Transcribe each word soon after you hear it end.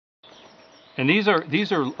And these are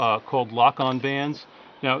called lock-on bands.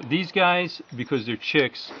 Now these guys, because they're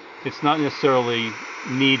chicks, it's not necessarily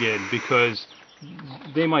needed because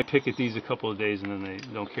they might pick at these a couple of days and then they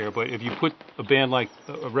don't care. But if you put a band like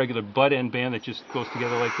a regular butt end band that just goes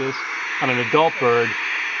together like this on an adult bird,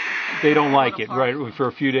 they don't like it, right, for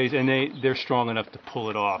a few days, and they're strong enough to pull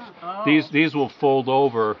it off. Oh. These will fold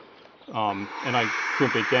over, and I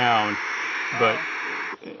crimp it down,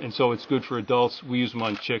 and so it's good for adults. We use them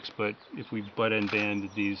on chicks, but if we butt end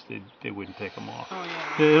banded these, they wouldn't take them off. Oh,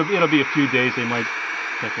 yeah. It'll be a few days. They might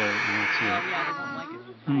take a. Yeah, they won't like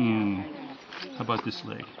it. How about this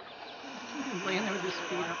leg? Laying there with his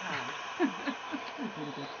feet up.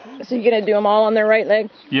 So you're gonna do them all on their right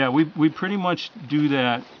leg? Yeah, we pretty much do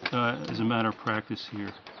that as a matter of practice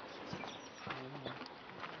here.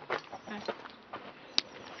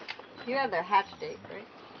 You have their hatch date, right?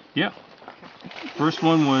 Yeah. First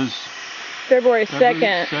one was February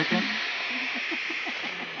 2nd.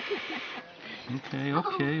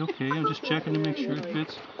 Okay. I'm just checking to make sure it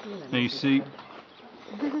fits. Now you see.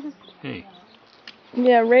 Hey.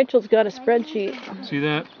 Yeah, Rachel's got a spreadsheet. See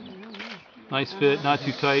that? Nice fit, not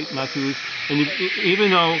too tight, not too loose. And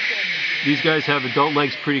even though these guys have adult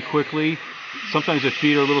legs pretty quickly, sometimes their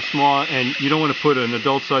feet are a little small, and you don't want to put an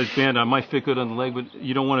adult-sized band on. Might fit good on the leg, but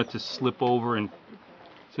you don't want it to slip over. And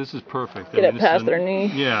so this is perfect. Get it past their knee.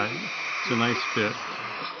 Yeah, it's a nice fit.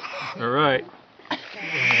 All right.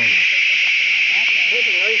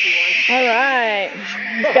 All right.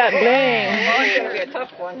 It's got bling. It's going to be a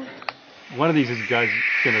tough one. One of these guys is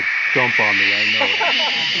going to dump on me, I know it.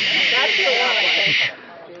 That's the one, I think.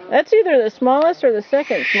 That's either the smallest or the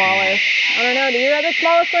second smallest. I don't know. Do you have the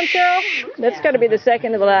smallest one, Cheryl? That's got to be the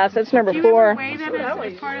second to the last. That's number 4.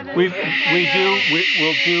 We'll do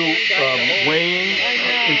weighing.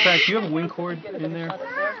 In fact, do you have a wing cord in there?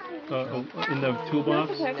 In the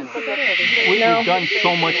toolbox? We've done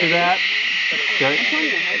so much of that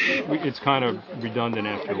it's kind of redundant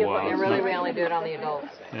after a while. We only do it on the adults.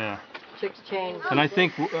 Yeah. Chicks change. And I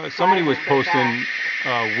think somebody was posting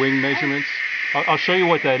wing measurements. I'll show you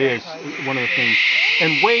what that is. One of the things.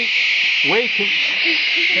 And weight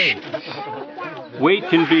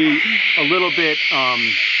can be a little bit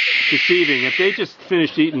deceiving. If they just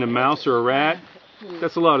finished eating a mouse or a rat,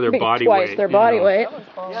 that's a lot of their body weight. Twice their body weight.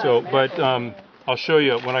 So, but I'll show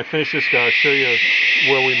you when I finish this guy. I'll show you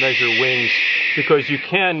where we measure wings, because you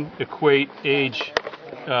can equate age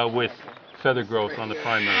with feather growth on the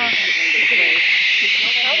primary.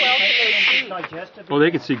 How well can they see? Oh, they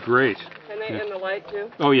can see great. Can they in the light too?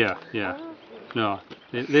 Oh yeah. No,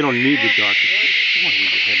 they don't need the dark.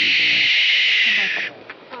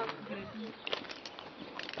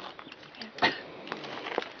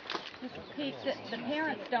 Pete, the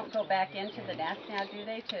parents don't go back into the nest now, do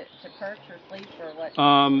they, to perch or sleep or what?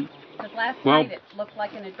 Because last night it looked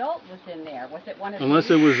like an adult was in there. Was it one of Unless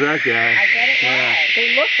it was that guy. I bet it was.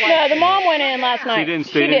 They look like. Yeah, the mom went in last night. She didn't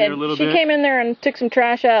stay in there a little bit? She came in there and took some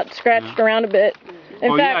trash out, scratched around a bit.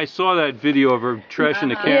 In fact, yeah, I saw that video of her trashing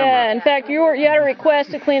the camera. Yeah, in fact, you had a request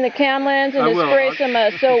to clean the cam lens and to spray some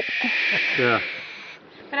soap. Yeah.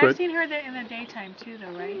 But I've seen her there in the daytime too,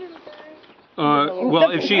 though, right? Well,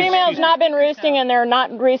 the female's not been roosting in there,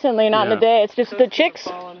 not recently, not in the day. It's just the chicks,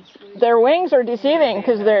 their wings are deceiving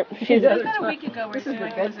because she's. Was that a week ago? It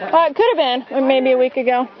could have been, maybe a week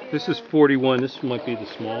ago. This is 41. This might be the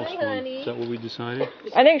smallest one. Is that what we decided?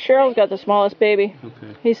 I think Cheryl's got the smallest baby.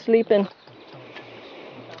 Okay. He's sleeping.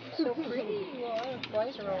 So pretty.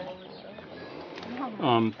 Flies are all over stuff.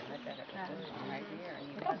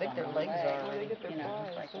 How big their legs are.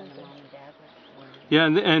 Yeah,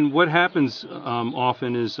 and what happens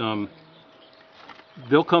often is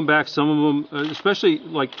they'll come back. Some of them, especially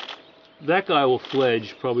like that guy, will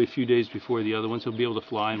fledge probably a few days before the other ones. He'll be able to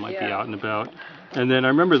fly and might be out and about. And then I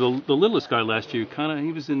remember the littlest guy last year.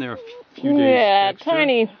 He was in there a few days. Yeah, extra.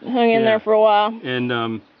 Tiny hung in there for a while. And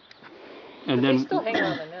then they still hang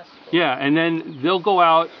on the nest. Yeah, and then they'll go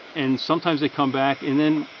out, and sometimes they come back, and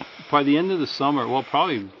then by the end of the summer, well,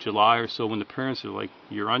 probably July or so, when the parents are like,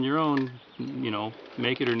 "You're on your own,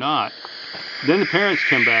 make it or not," then the parents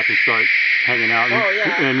come back and start hanging out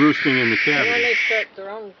and roosting in the cabin. And then they start their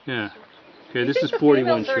own. Yeah. Okay, this is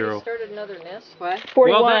 41, Cheryl. Started another nest. What?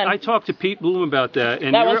 41. Well, I talked to Pete Bloom about that,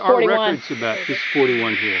 and that was there are 41. records about this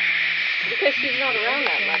 41 here. Because she's not around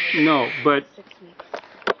that much. No, but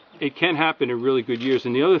it can happen in really good years.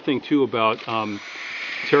 And the other thing too about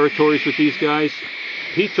territories with these guys,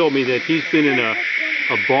 he told me that he's been in a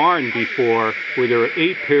barn before where there are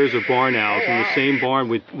 8 pairs of barn owls in the same barn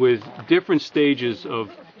with different stages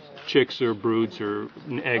of chicks or broods or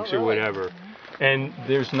eggs or whatever. And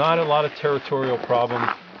there's not a lot of territorial problem.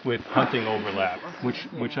 with hunting overlap,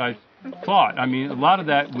 which I thought. I mean, a lot of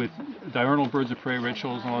that with diurnal birds of prey, red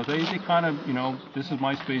shoals, and all that, they kind of, this is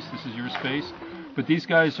my space, this is your space. But these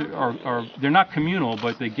guys are they're not communal,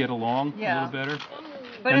 but they get along a little better.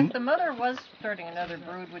 But if the mother was starting another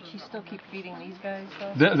brood, would she still keep feeding these guys,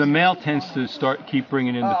 though? The male tends to keep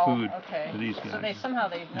bringing in the food for these guys. So they know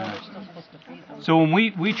they're still supposed to feed them. So when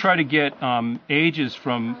we try to get ages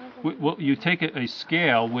from, well, you take a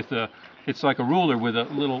scale with it's like a ruler with a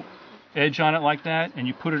little edge on it like that, and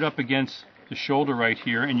you put it up against the shoulder right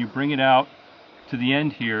here, and you bring it out to the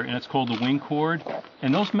end here, and it's called the wing cord.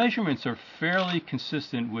 And those measurements are fairly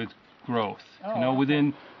consistent with growth.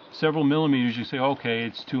 Within several millimeters, you say, okay,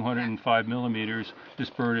 it's 205 millimeters. This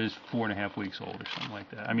bird is 4.5 weeks old or something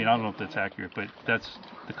like that. I mean, I don't know if that's accurate, but that's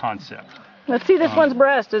the concept. Let's see this one's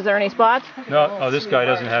breast. Is there any spots? No. Oh, this guy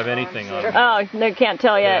doesn't have anything on it. Oh, they can't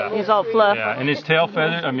tell yet. Yeah. He's all fluff. Yeah, and his tail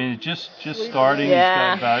feather, I mean, just starting.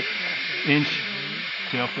 Yeah. He's got about inch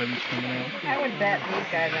tail feathers coming out. I would bet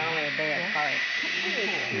these guys are only a day apart.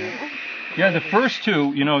 Yeah, the first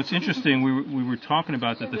two, it's interesting. We were talking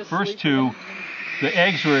about that. The first two, the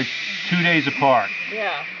eggs were 2 days apart.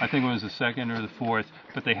 Yeah. I think it was the second or the fourth,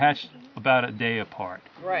 but they hatched about a day apart.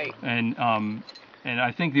 Right. And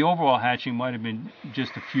I think the overall hatching might have been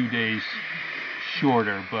just a few days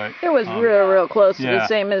shorter, but it was real close to the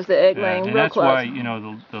same as the egg laying. And real that's close. why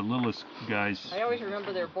the littlest guys. I always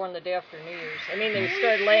remember they were born the day after New Year's. I mean, they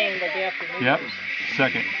started laying the day after New Yep, Year's.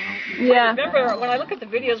 second. Yeah. I remember when I look at the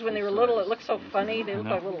videos when they were little, it looked so funny. They looked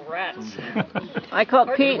like little rats. I called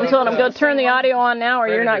Pete and told him, go turn the audio on now or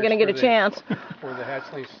you're not going to get a chance. For the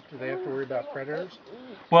hatchlings, do they have to worry about predators?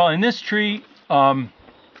 Well, in this tree,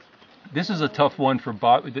 this is a tough one for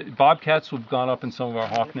bobcats. Have gone up in some of our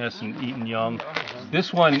hawk nests and eaten young.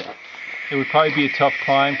 This one, it would probably be a tough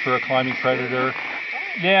climb for a climbing predator.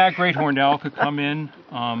 Yeah, great horned owl could come in.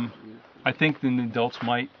 I think the adults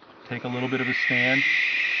might take a little bit of a stand,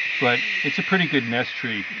 but it's a pretty good nest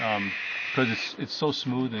tree because it's so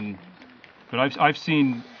smooth. But I've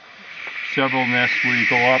seen several nests where you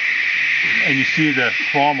go up and you see the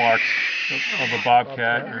claw marks of a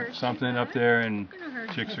bobcat or something up there, and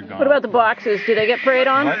chicks are gone. What about the boxes? Do they get preyed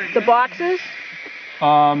on? What? The boxes?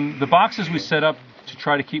 The boxes we set up to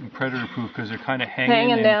try to keep them predator proof because they're kind of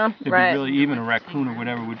hanging down. It'd Right. be really, even a raccoon or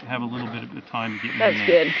whatever would have a little bit of time to get in there. That's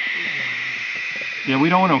good. Yeah, we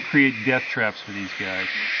don't want to create death traps for these guys.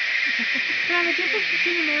 Now, the difference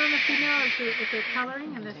between the male and the female is the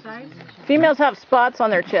coloring and the size? Females have spots on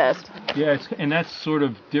their chest. Yeah, and that's sort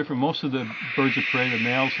of different. Most of the birds of prey, the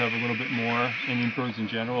males have a little bit more, and in birds in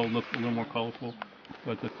general look a little more colorful.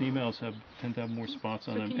 But the females tend to have more spots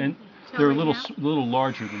on them, and they're a little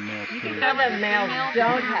larger than males too. Some of the males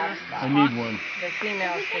don't have spots. I need one. The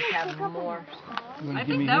females just have more. I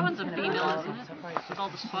think that one's a female, isn't it? With all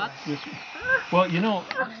the spots. Well,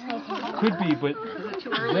 could be, but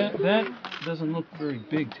that doesn't look very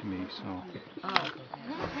big to me. So,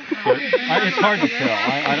 but it's hard to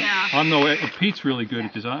tell. I'm no. Pete's really good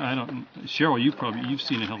at this. I don't. Cheryl, you've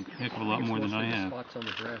seen a heck of a lot more than I have.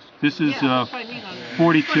 This is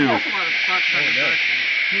 42.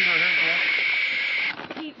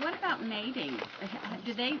 Pete, what about mating?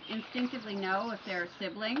 Do they instinctively know if they're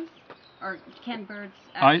siblings, or can birds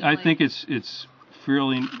actually... I think it's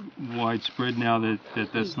fairly widespread now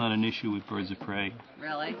that's not an issue with birds of prey.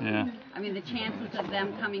 Really? Yeah. I mean, the chances of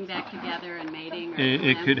them coming back together and mating...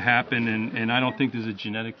 It could happen, and I don't think there's a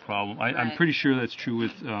genetic problem. I'm pretty sure that's true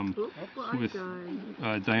with diurnal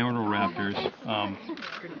raptors.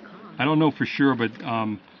 I don't know for sure, but...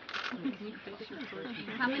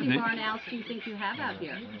 How many barn owls do you think you have out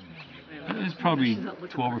here? There's probably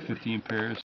 12 or 15 pairs.